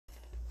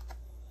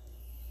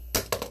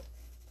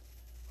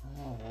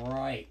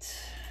right.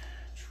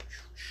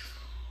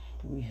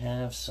 We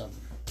have some.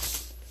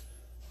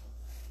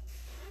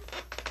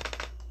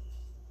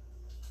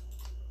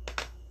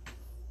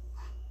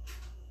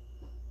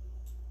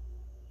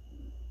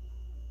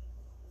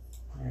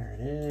 There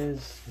it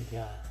is. We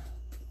got.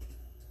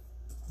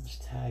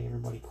 Just tag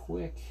everybody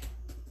quick.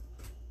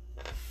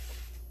 I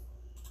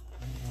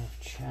don't know if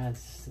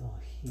Chad's still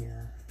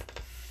here.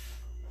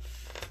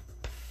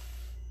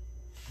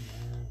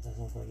 No, it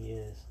doesn't look like he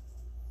is.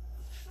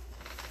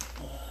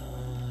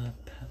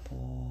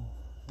 Pepple,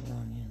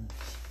 Runyons,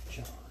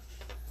 John.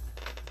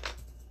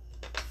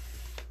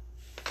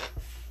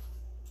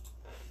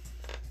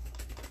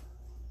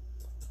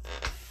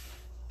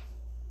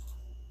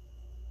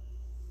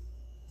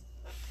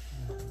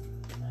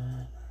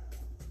 Matt.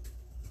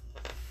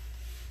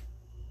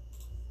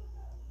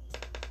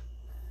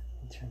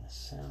 Turn the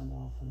sound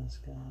off on this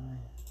guy.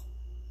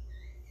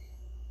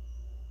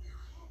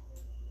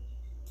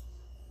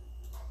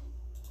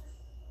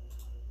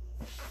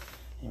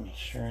 Make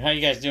sure. How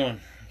you guys doing?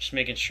 Just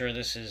making sure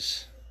this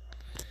is.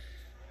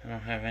 I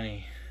don't have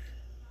any.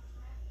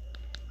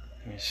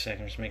 Give me a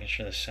second. I'm just making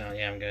sure the sound.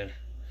 Yeah, I'm good.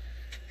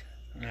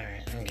 All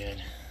right, I'm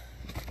good.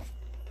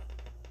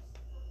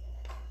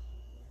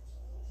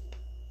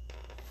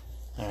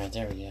 All right,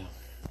 there we go.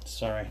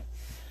 Sorry.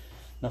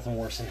 Nothing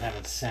worse than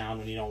having sound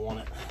when you don't want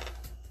it.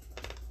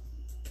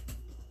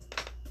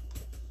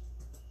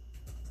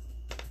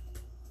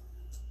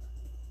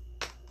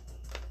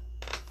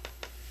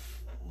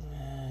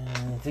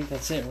 I think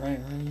that's it,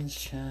 right? Runyons,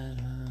 Chad.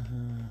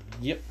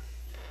 Yep.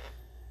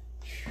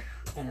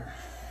 Enter.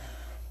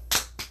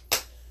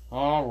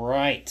 All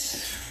right.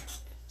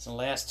 So the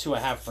last two I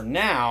have for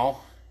now.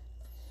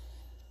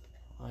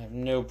 I have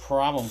no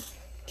problem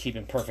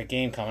keeping Perfect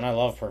Game coming. I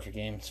love Perfect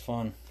Game. It's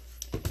fun.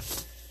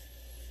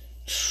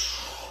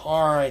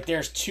 All right.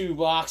 There's 2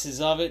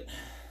 boxes of it.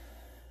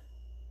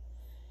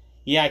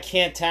 Yeah, I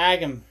can't tag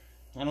him.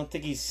 I don't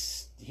think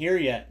he's here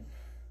yet,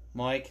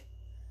 Mike.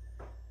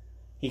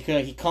 He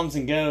comes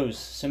and goes,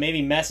 so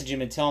maybe message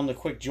him and tell him to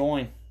quick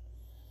join,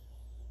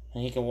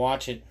 and he can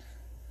watch it.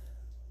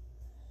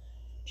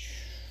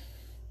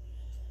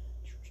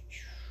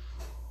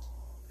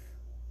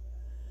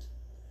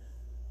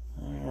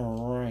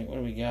 All right, what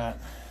do we got?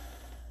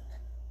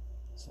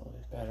 It's a little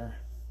bit better.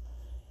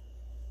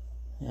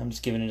 Yeah, I'm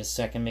just giving it a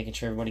second, making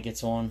sure everybody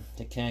gets on.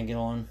 They can get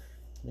on.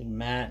 I think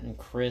Matt and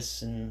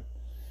Chris and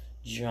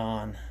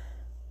John.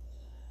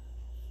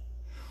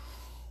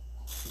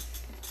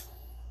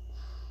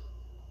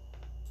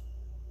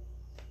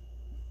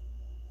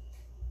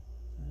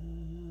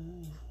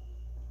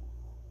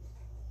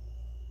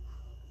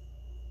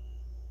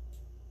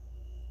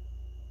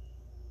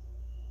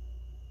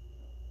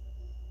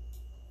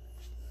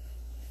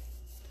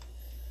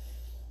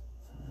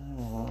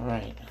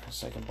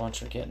 Looks like a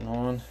bunch are getting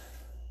on.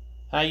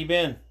 How you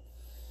been?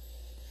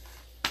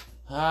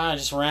 I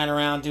just ran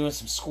around doing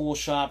some school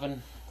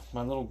shopping with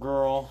my little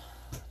girl.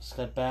 Just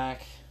got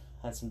back.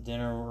 Had some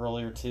dinner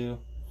earlier too.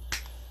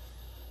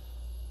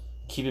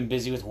 Keeping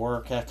busy with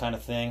work, that kind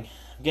of thing.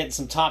 I'm getting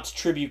some Topps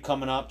tribute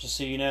coming up, just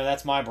so you know.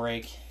 That's my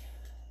break.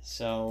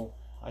 So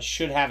I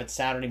should have it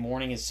Saturday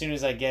morning. As soon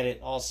as I get it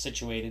all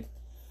situated,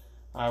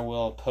 I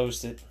will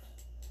post it.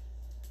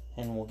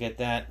 And we'll get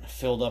that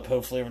filled up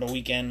hopefully over the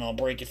weekend, and I'll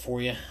break it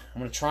for you.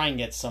 I'm going to try and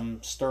get some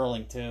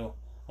Sterling too.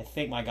 I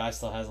think my guy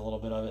still has a little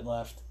bit of it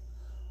left.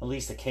 At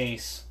least a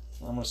case.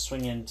 I'm going to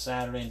swing in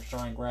Saturday and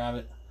try and grab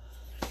it.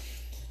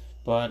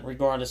 But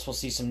regardless, we'll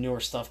see some newer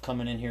stuff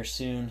coming in here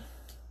soon.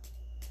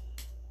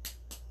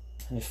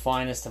 And the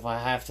finest, if I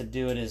have to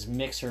do it as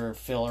mixer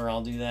filler,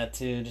 I'll do that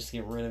too. Just to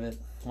get rid of it.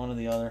 One or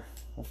the other.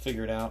 We'll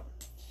figure it out.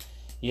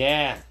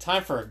 Yeah,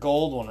 time for a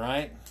gold one,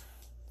 right?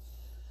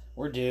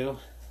 We're due.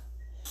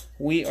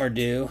 We are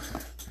due.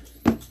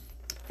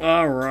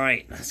 All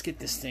right, let's get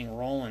this thing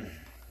rolling.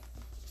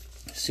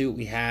 See what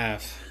we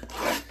have.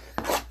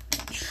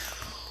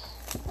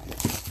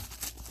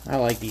 I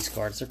like these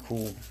cards. They're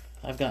cool.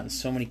 I've gotten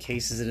so many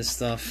cases of this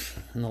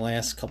stuff in the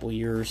last couple of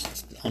years.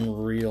 It's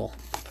unreal.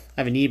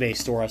 I have an eBay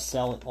store I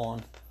sell it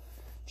on.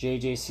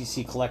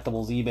 JJCC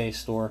Collectibles eBay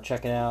store.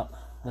 Check it out.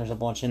 There's a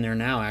bunch in there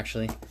now,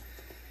 actually.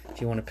 If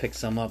you want to pick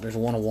some up, there's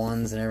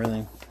one-of-ones and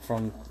everything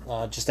from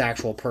just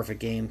actual Perfect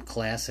Game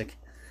Classic.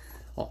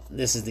 Well,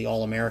 this is the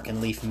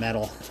All-American Leaf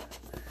Metal.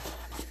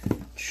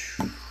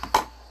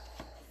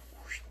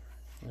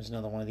 There's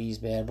another one of these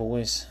bad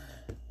boys.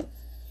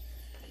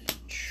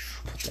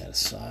 Put that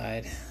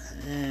aside.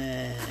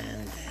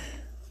 And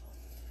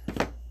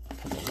put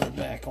the lid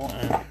back on.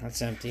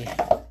 That's empty.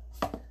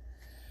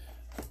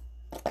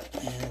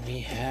 And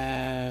we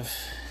have...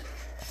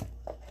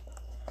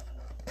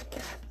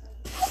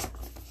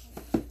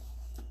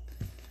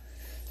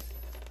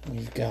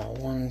 We've got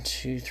 1,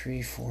 2,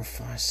 3, 4,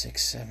 5,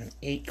 6, 7,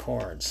 8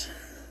 cards.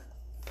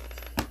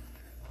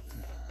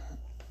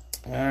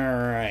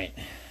 Alright.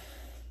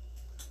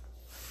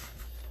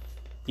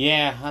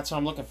 Yeah, that's what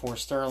I'm looking for,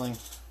 Sterling.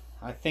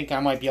 I think I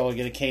might be able to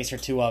get a case or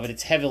two of it.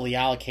 It's heavily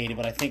allocated,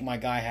 but I think my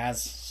guy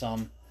has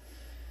some.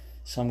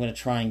 So I'm going to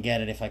try and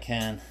get it if I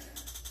can.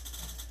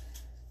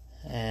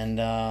 And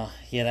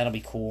yeah, that'll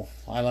be cool.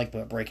 I like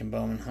breaking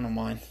Bowman. I don't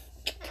mind.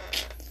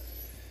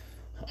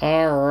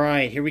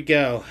 Alright, here we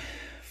go.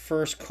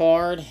 First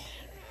card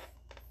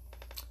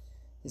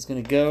is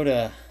going to go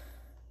to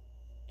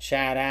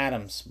Chad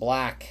Adams,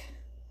 black.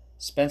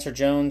 Spencer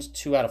Jones,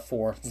 2 out of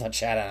 4. It's not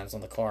Chad Adams on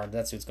the card.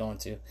 That's who it's going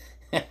to.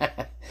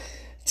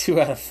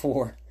 2 out of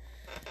 4.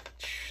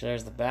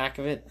 There's the back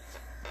of it.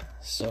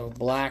 So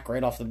black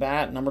right off the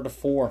bat, number to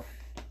 4.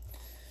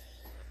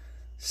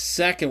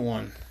 Second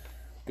one,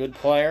 good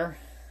player.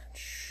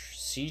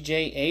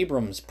 C.J.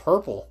 Abrams,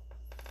 purple.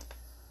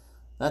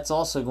 That's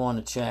also going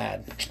to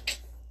Chad.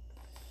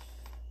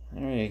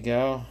 There you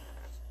go.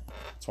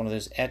 It's one of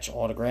those etch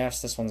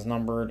autographs. This one's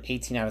numbered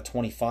 18 out of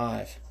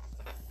 25.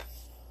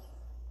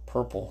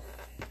 Purple.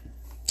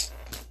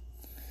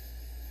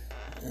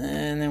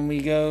 And then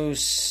we go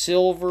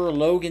silver,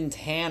 Logan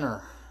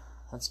Tanner.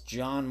 That's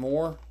John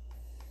Moore.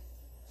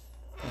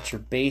 That's your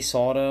base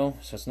auto,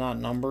 so it's not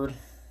numbered.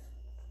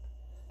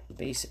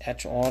 Base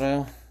etch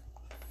auto.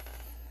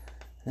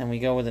 And then we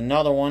go with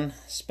another one,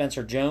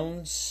 Spencer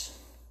Jones.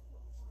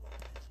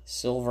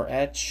 Silver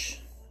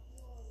etch.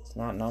 It's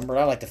not numbered.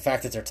 I like the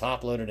fact that they're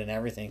top loaded and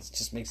everything. It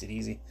just makes it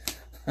easy.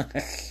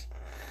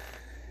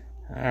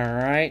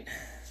 Alright.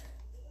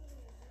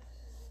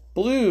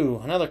 Blue.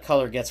 Another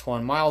color gets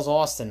one. Miles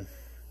Austin.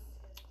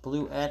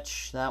 Blue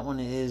etch. That one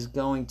is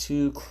going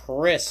to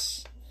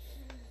Chris.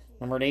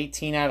 Numbered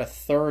 18 out of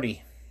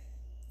 30.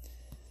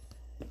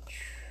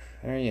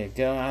 There you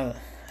go.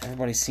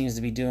 Everybody seems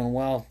to be doing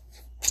well.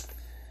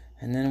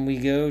 And then we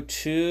go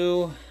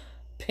to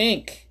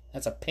pink.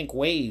 That's a pink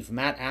wave.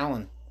 Matt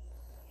Allen.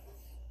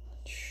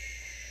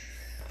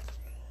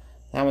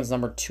 That one's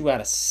number 2 out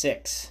of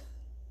 6.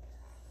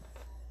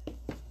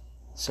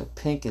 So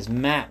pink is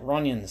Matt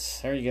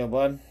Runyons. There you go,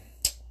 bud.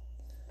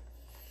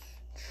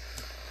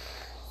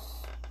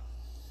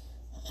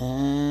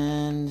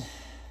 And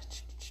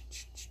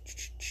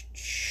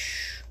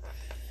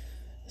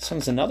this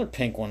one's another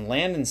pink one.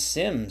 Landon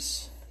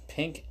Sims.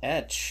 Pink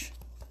etch.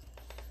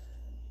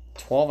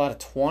 12 out of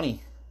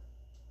 20.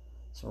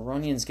 So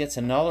Runyons gets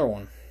another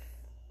one.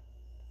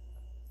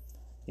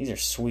 These are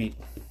sweet.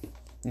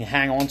 You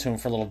hang on to them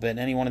for a little bit. And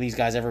any one of these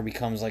guys ever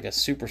becomes like a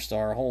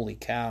superstar. Holy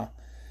cow.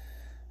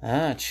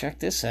 Check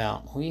this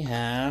out. We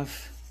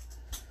have...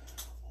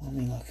 Let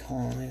me look.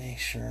 Hold on, let me make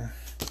sure.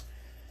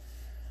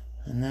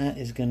 And that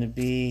is going to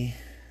be...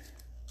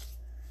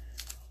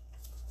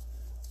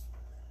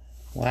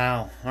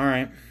 Wow. All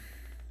right.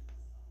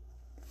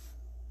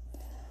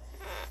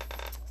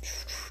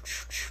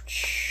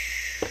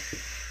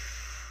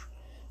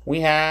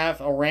 We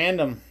have a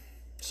random.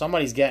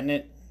 Somebody's getting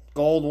it.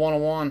 Gold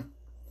 101.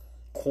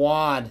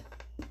 Quad.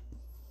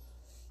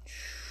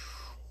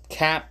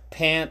 Cap,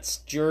 pants,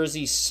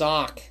 jersey,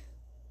 sock.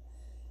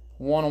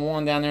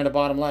 101 down there at the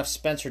bottom left.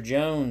 Spencer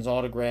Jones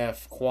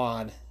autograph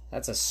quad.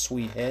 That's a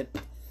sweet hit.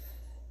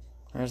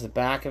 There's the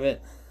back of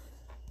it.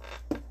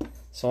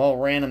 So I'll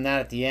random that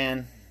at the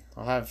end.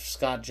 I'll have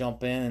Scott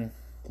jump in and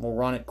we'll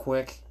run it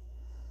quick.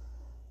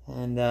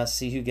 And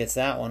see who gets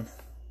that one.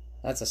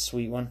 That's a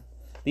sweet one.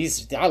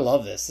 I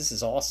love this. This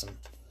is awesome.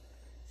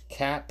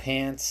 Cap,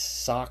 pants,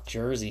 sock,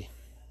 jersey.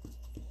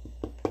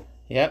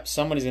 Yep,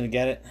 somebody's going to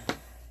get it.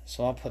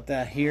 So I'll put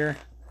that here.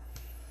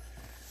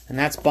 And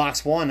that's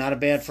box 1. Not a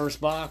bad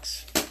first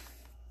box.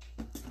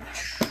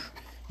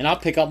 And I'll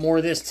pick up more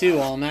of this too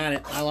while I'm at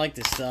it. I like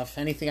this stuff.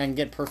 Anything I can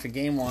get perfect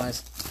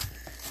game-wise.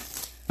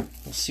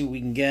 We'll see what we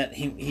can get.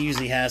 He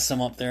usually has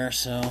some up there,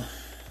 so...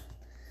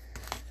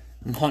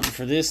 I'm hunting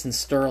for this, and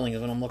Sterling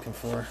is what I'm looking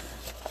for.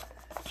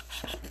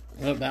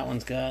 Oh, that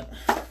one's got...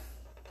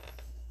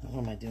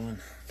 What am I doing?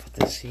 Put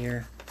this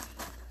here.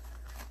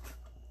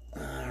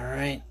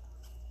 Alright.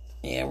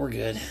 Yeah, we're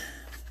good.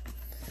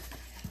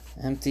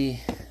 Empty.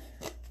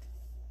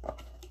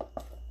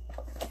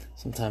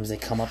 Sometimes they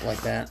come up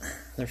like that.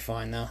 They're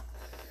fine now.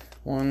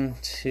 1,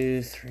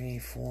 2, 3,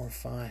 4,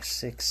 5,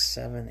 6,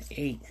 7,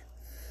 8.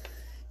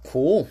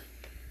 Cool.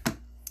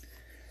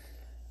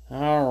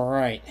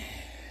 Alright.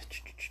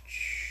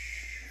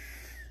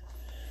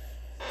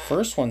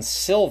 First one's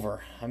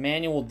silver.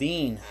 Emmanuel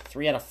Dean,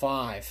 3 out of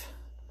 5.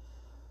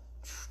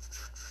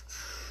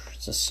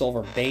 It's a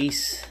silver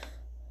base.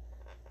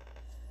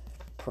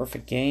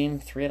 Perfect game,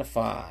 3 out of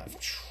 5.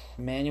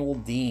 Emmanuel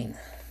Dean.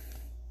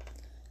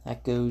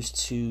 That goes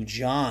to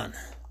John.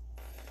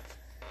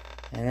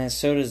 And then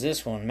so does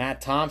this one.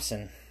 Matt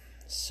Thompson.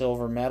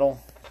 Silver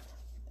medal.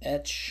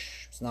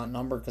 Etch. It's not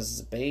numbered because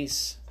it's a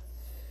base.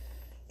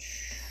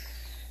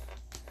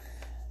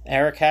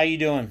 Eric, how you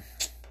doing?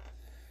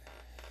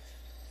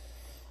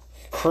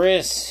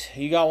 Chris,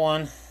 you got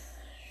one.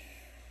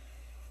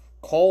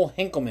 Cole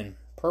Hinkleman.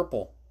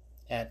 Purple.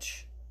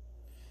 Etch.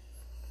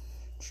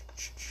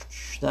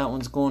 That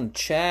one's going to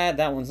Chad.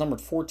 That one's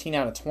numbered 14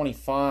 out of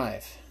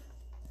 25.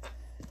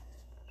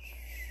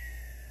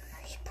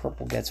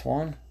 Purple gets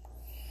one.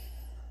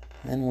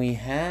 Then we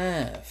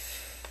have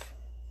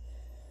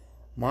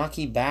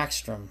Maki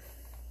Backstrom.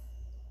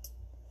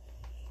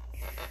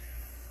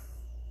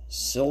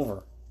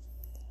 Silver.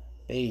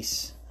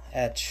 Base.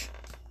 Etch.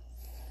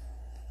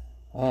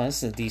 Oh,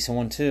 this is a decent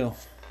one, too.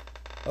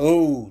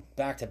 Oh,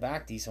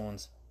 back-to-back decent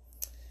ones.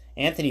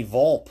 Anthony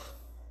Volpe.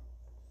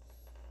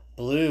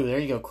 Blue. There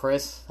you go,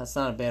 Chris. That's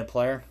not a bad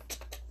player.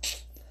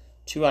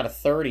 2 out of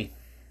 30.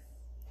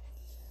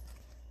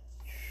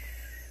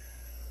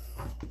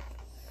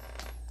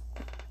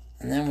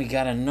 And then we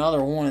got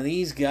another one of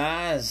these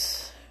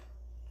guys.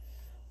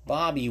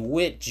 Bobby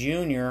Witt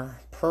Jr.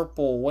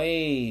 Purple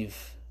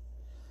Wave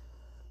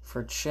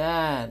for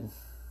Chad.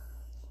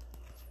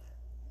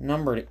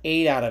 Numbered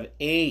 8 out of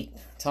 8.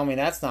 Tell me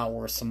that's not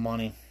worth some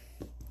money.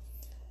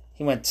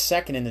 He went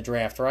second in the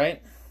draft,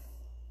 right?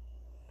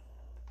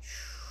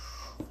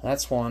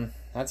 That's one.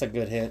 That's a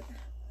good hit.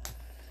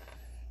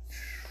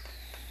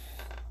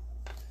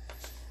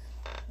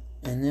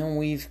 And then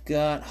we've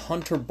got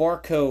Hunter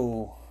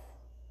Barco.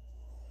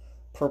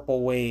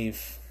 Purple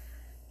Wave.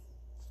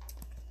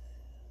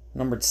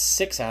 Numbered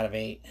 6 out of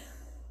 8.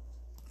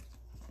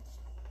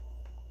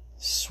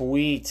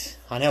 Sweet.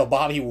 I know,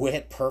 Bobby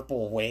Witt,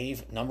 Purple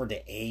Wave, numbered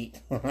to 8.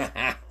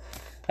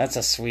 That's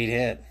a sweet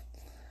hit.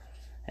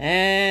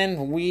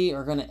 And we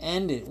are going to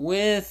end it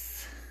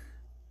with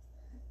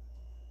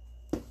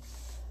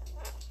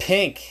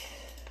pink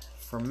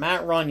for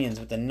Matt Runions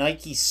with the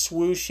Nike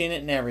swoosh in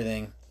it and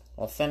everything.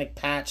 Authentic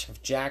patch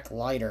of Jack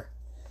Leiter.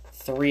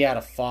 3 out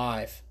of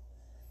 5.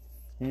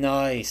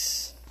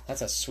 Nice.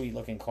 That's a sweet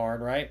looking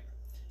card, right?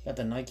 Got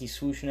the Nike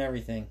swoosh and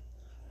everything.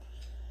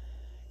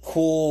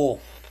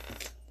 Cool.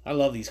 I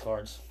love these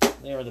cards.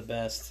 They are the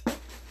best.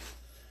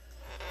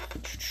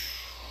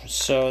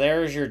 So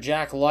there's your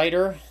Jack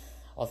Leiter.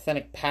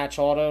 Authentic patch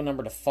auto,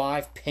 number to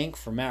 5, pink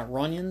for Matt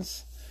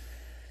Runions.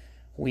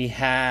 We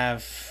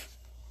have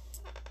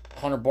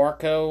Hunter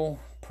Barco,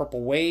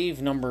 Purple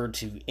Wave, number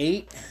to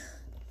 8.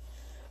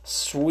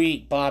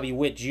 Sweet Bobby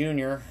Witt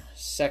Jr.,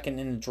 second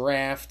in the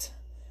draft,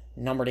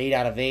 numbered 8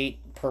 out of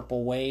 8,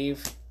 Purple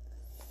Wave.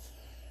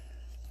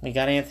 We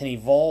got Anthony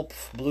Volpe,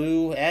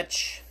 blue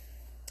etch.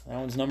 That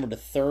one's numbered to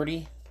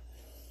 30.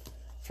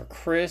 For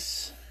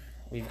Chris,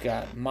 we've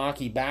got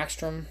Maki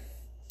Backstrom,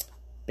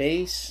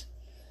 base.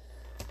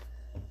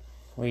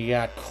 We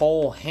got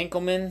Cole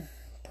Henkelman,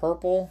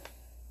 purple.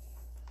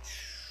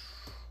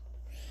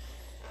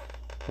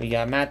 We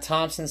got Matt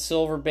Thompson,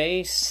 silver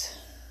base.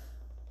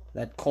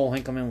 That Cole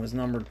Henkelman was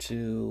numbered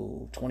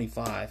to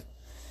 25.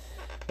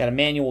 Got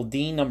Emmanuel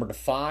Dean, numbered to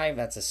 5.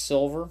 That's a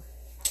silver.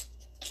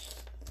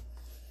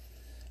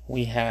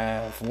 We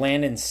have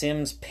Landon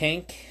Sims,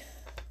 pink,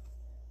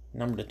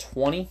 numbered to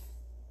 20.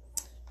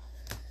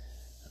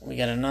 We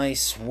got a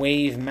nice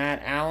Wave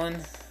Matt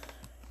Allen,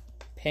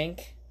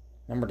 pink,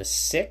 numbered to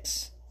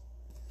 6.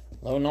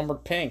 Low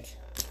numbered pink.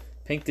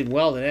 Pink did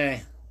well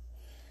today.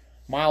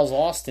 Miles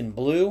Austin,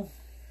 blue,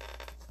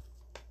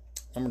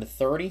 numbered to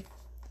 30.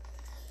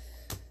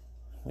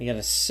 We got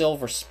a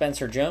silver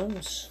Spencer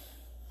Jones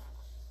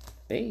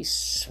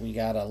base. We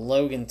got a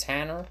Logan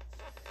Tanner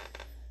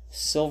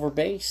silver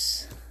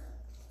base.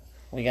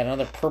 We got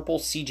another purple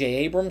CJ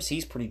Abrams.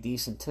 He's pretty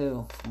decent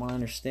too, from what I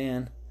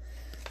understand.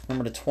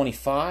 Number to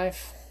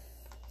 25.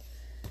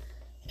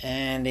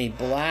 And a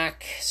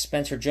black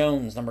Spencer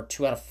Jones, number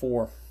 2 out of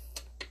 4.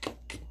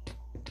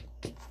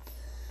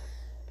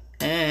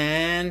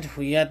 And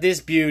we got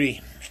this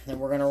beauty that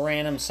we're going to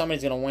random.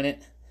 Somebody's going to win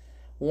it.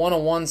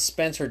 101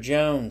 Spencer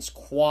Jones,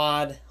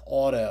 quad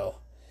auto.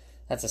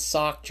 That's a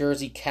sock,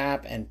 jersey,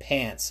 cap, and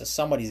pants. So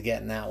somebody's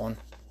getting that one.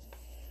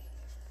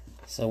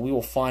 So we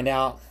will find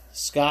out.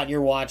 Scott,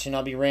 you're watching.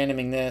 I'll be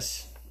randoming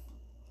this.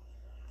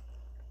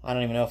 I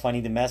don't even know if I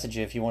need to message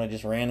you if you want to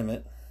just random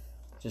it.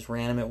 Just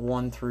random it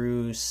 1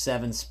 through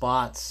 7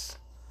 spots.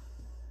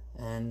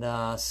 And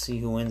see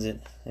who wins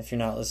it. If you're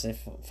not listening,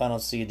 if I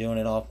don't see you doing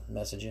it, I'll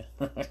message you.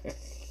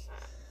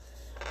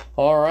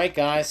 Alright,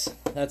 guys.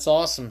 That's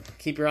awesome.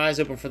 Keep your eyes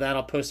open for that.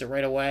 I'll post it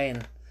right away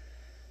and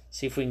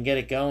see if we can get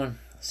it going.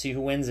 See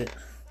who wins it.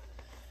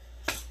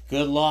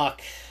 Good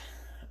luck.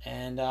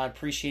 And I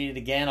appreciate it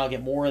again. I'll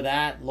get more of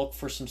that. Look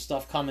for some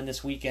stuff coming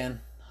this weekend.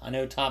 I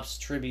know Topps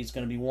Tribute is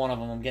going to be one of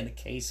them. I'm getting a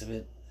case of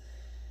it.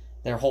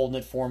 They're holding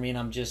it for me,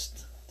 and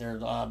they're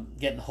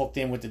getting hooked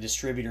in with the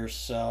distributors.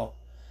 So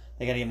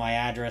they got to get my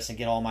address and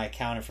get all my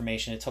account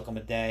information. It took them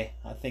a day.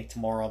 I think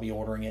tomorrow I'll be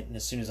ordering it, and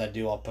as soon as I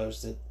do, I'll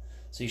post it.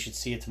 So you should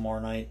see it tomorrow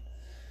night.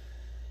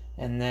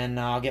 And then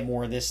I'll get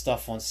more of this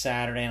stuff on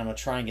Saturday, and I'm going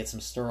to try and get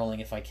some Sterling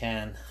if I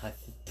can.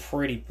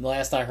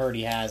 Last I heard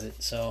he has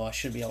it, so I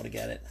should be able to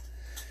get it.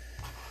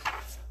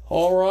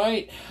 All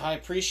right. I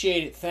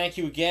appreciate it. Thank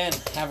you again.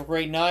 Have a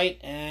great night,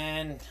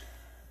 and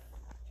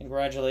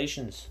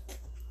congratulations.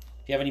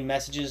 If you have any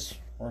messages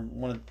or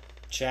want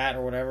to chat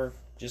or whatever,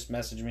 just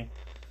message me.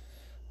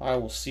 I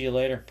will see you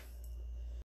later.